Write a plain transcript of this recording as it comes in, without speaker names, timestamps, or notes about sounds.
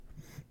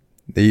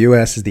The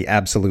U.S. is the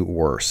absolute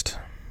worst.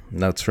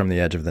 Notes from the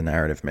edge of the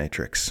narrative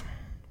matrix.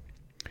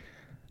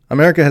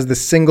 America has the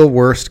single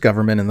worst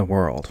government in the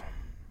world.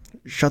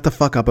 Shut the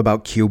fuck up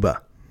about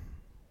Cuba.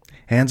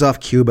 Hands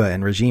off Cuba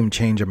and regime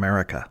change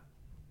America.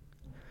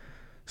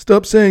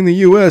 Stop saying the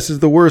U.S. is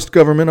the worst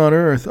government on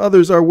earth.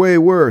 Others are way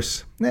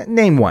worse.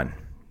 Name one.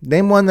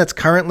 Name one that's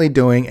currently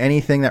doing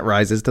anything that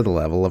rises to the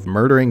level of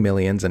murdering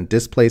millions and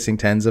displacing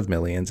tens of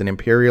millions in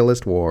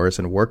imperialist wars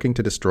and working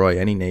to destroy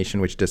any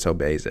nation which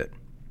disobeys it.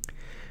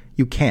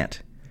 You can't.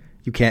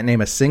 You can't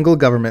name a single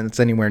government that's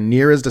anywhere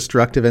near as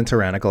destructive and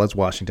tyrannical as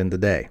Washington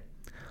today.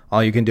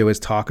 All you can do is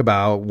talk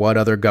about what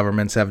other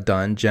governments have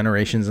done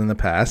generations in the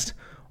past,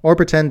 or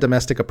pretend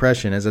domestic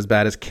oppression is as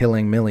bad as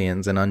killing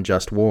millions in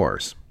unjust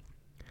wars.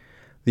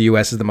 The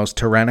U.S. is the most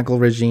tyrannical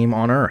regime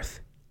on earth,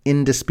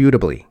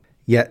 indisputably.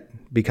 Yet,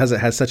 because it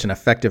has such an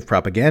effective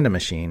propaganda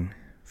machine,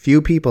 few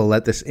people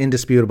let this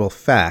indisputable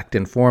fact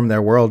inform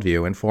their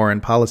worldview and foreign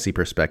policy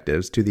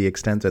perspectives to the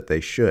extent that they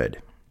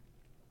should.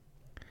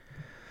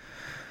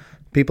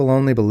 People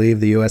only believe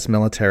the U.S.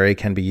 military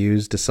can be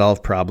used to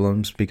solve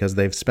problems because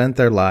they've spent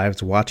their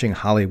lives watching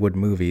Hollywood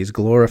movies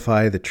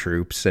glorify the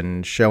troops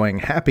and showing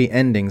happy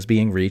endings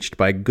being reached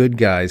by good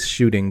guys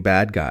shooting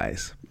bad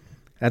guys.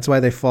 That's why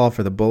they fall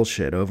for the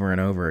bullshit over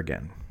and over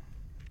again.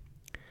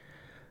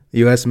 The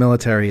U.S.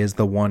 military is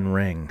the One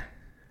Ring.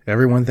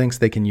 Everyone thinks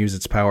they can use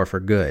its power for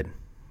good,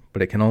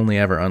 but it can only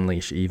ever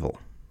unleash evil.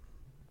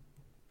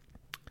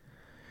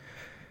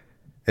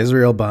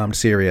 Israel bombed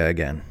Syria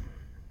again.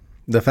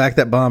 The fact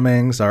that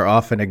bombings are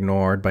often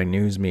ignored by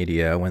news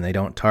media when they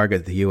don't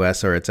target the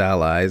U.S. or its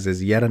allies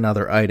is yet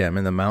another item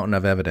in the mountain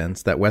of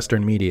evidence that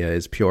Western media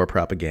is pure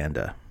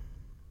propaganda.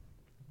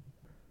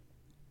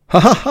 Ha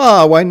ha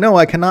ha! Why no,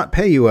 I cannot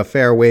pay you a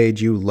fair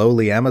wage, you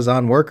lowly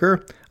Amazon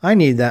worker. I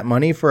need that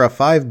money for a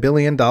 $5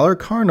 billion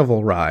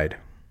carnival ride.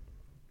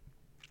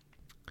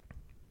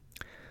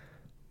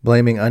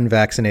 Blaming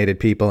unvaccinated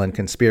people and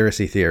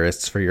conspiracy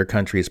theorists for your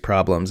country's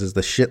problems is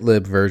the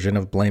shit-lib version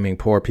of blaming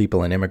poor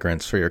people and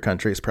immigrants for your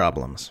country's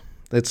problems.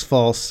 It's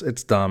false,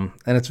 it's dumb,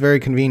 and it's very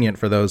convenient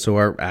for those who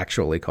are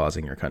actually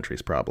causing your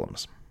country's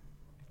problems.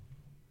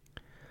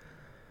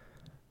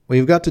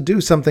 We've got to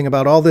do something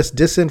about all this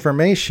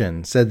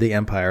disinformation, said the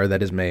empire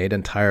that is made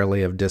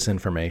entirely of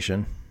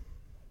disinformation.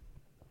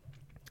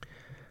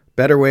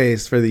 Better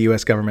ways for the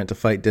U.S. government to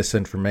fight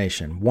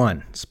disinformation.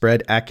 1.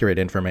 Spread accurate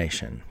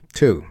information.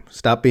 2.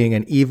 Stop being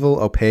an evil,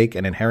 opaque,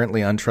 and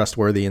inherently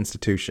untrustworthy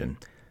institution.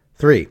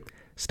 3.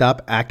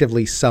 Stop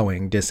actively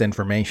sowing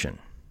disinformation.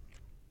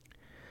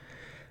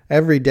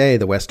 Every day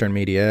the Western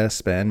media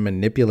spend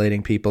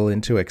manipulating people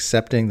into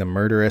accepting the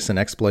murderous and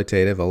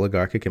exploitative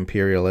oligarchic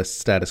imperialist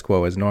status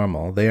quo as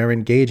normal. They are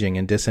engaging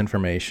in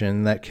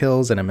disinformation that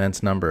kills an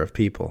immense number of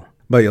people.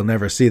 But you'll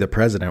never see the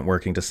president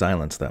working to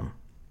silence them.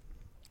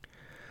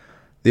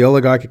 The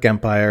oligarchic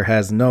empire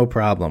has no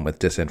problem with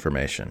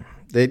disinformation.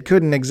 It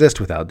couldn't exist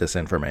without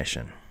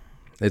disinformation.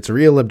 Its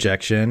real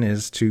objection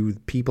is to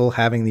people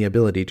having the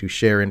ability to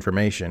share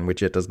information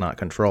which it does not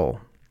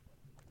control.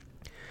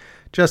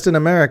 Just in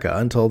America,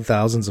 untold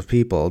thousands of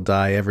people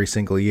die every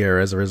single year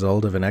as a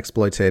result of an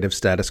exploitative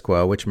status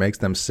quo which makes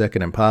them sick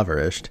and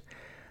impoverished,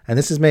 and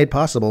this is made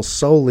possible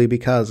solely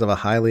because of a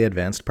highly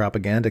advanced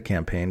propaganda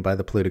campaign by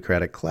the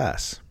plutocratic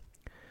class.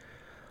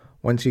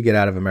 Once you get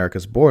out of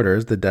America's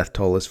borders, the death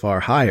toll is far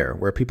higher,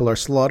 where people are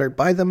slaughtered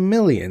by the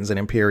millions in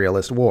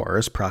imperialist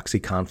wars, proxy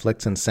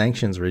conflicts, and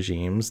sanctions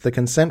regimes, the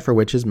consent for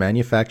which is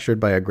manufactured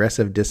by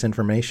aggressive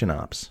disinformation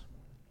ops.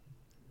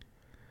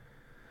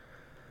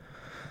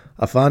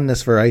 A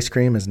fondness for ice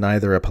cream is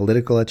neither a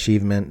political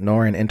achievement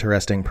nor an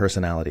interesting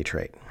personality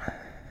trait.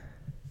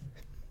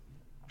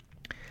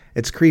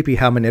 It's creepy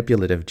how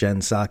manipulative Jen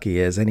Psaki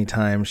is any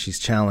time she's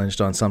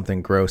challenged on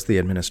something gross the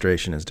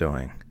administration is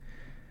doing.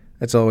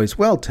 It's always,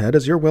 well, Ted,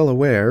 as you're well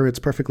aware, it's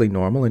perfectly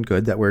normal and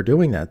good that we're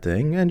doing that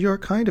thing, and you're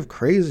kind of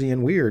crazy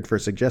and weird for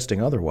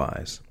suggesting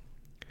otherwise.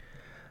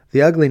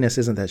 The ugliness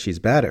isn't that she's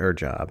bad at her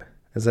job,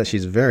 it's that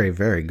she's very,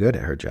 very good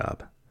at her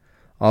job.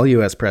 All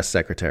U.S. press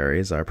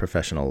secretaries are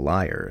professional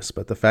liars,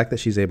 but the fact that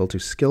she's able to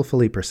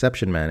skillfully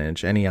perception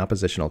manage any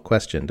oppositional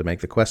question to make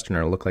the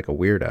questioner look like a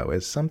weirdo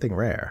is something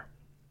rare.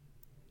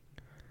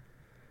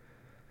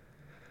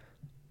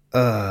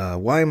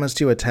 Why must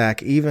you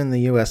attack even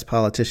the U.S.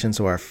 politicians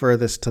who are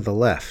furthest to the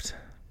left?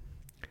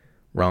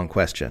 Wrong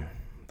question.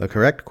 The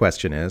correct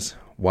question is,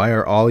 why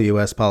are all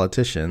U.S.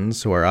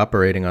 politicians who are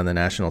operating on the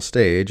national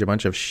stage a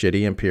bunch of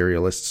shitty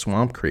imperialist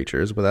swamp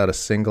creatures without a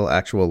single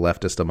actual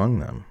leftist among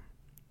them?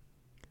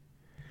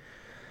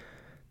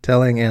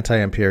 Telling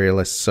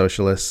anti-imperialist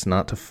socialists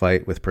not to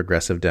fight with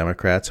progressive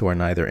Democrats who are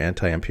neither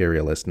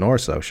anti-imperialist nor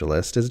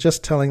socialist is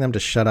just telling them to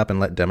shut up and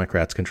let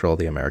Democrats control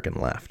the American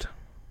left.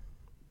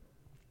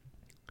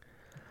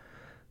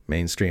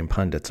 Mainstream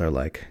pundits are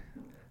like,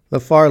 the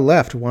far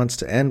left wants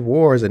to end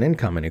wars and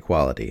income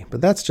inequality,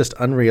 but that's just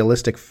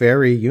unrealistic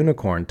fairy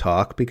unicorn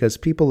talk because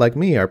people like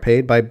me are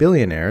paid by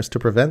billionaires to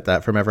prevent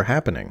that from ever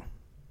happening.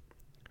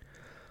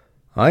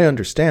 I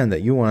understand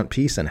that you want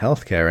peace and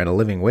health care and a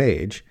living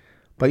wage,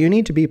 But you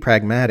need to be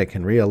pragmatic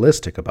and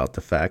realistic about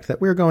the fact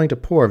that we're going to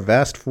pour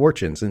vast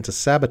fortunes into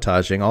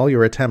sabotaging all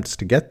your attempts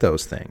to get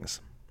those things.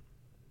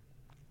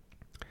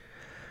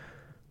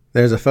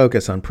 There's a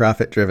focus on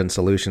profit-driven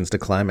solutions to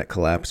climate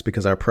collapse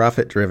because our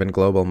profit-driven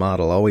global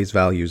model always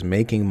values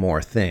making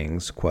more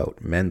things, quote,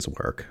 men's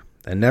work,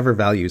 and never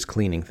values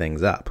cleaning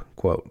things up,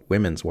 quote,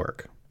 women's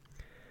work.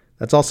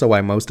 That's also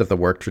why most of the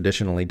work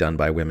traditionally done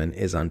by women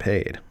is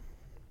unpaid.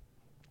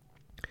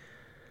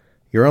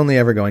 You're only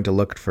ever going to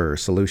look for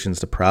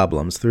solutions to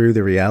problems through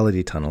the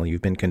reality tunnel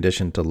you've been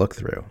conditioned to look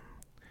through.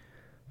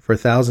 For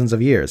thousands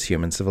of years,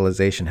 human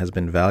civilization has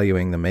been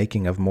valuing the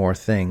making of more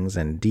things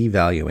and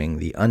devaluing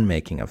the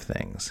unmaking of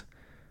things,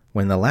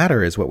 when the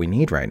latter is what we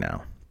need right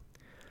now.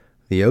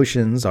 The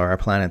oceans are our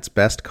planet's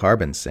best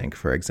carbon sink,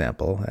 for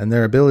example, and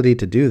their ability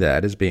to do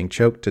that is being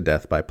choked to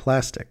death by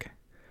plastic.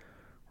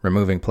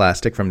 Removing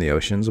plastic from the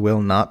oceans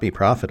will not be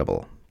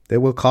profitable. It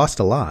will cost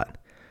a lot,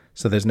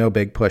 so there's no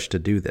big push to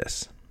do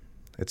this.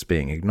 It's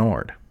being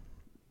ignored.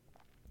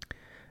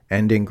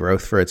 Ending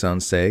growth for its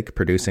own sake,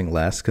 producing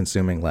less,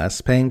 consuming less,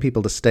 paying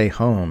people to stay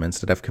home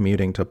instead of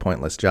commuting to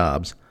pointless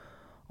jobs,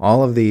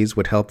 all of these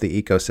would help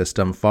the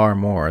ecosystem far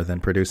more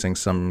than producing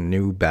some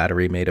new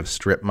battery made of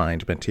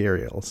strip-mined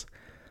materials.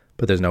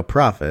 But there's no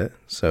profit,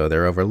 so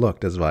they're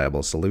overlooked as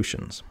viable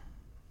solutions.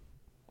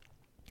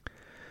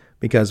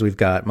 Because we've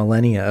got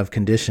millennia of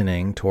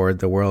conditioning toward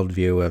the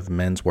worldview of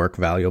men's work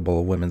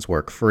valuable, women's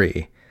work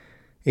free,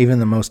 even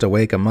the most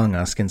awake among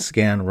us can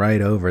scan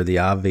right over the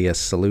obvious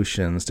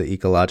solutions to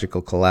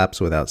ecological collapse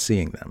without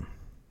seeing them,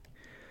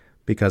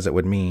 because it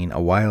would mean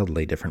a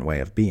wildly different way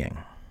of being.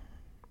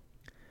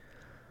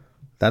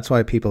 That's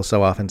why people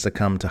so often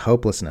succumb to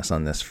hopelessness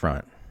on this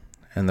front,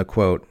 and the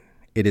quote,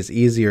 "It is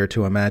easier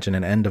to imagine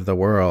an end of the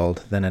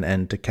world than an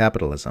end to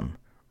capitalism,"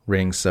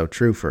 rings so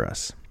true for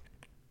us.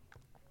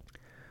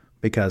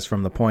 Because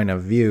from the point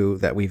of view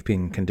that we've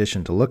been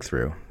conditioned to look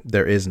through,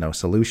 there is no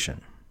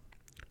solution.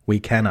 We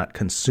cannot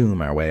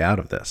consume our way out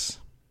of this.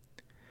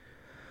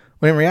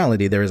 When in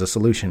reality, there is a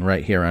solution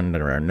right here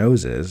under our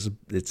noses.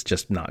 It's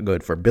just not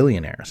good for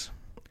billionaires.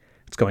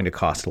 It's going to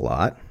cost a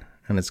lot,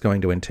 and it's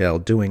going to entail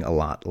doing a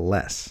lot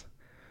less.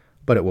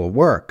 But it will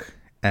work,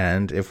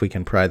 and if we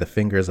can pry the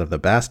fingers of the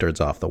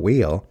bastards off the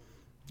wheel,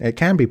 it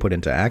can be put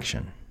into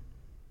action.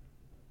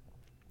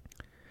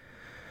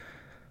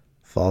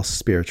 False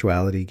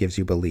spirituality gives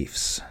you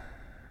beliefs.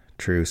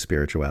 True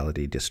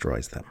spirituality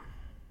destroys them.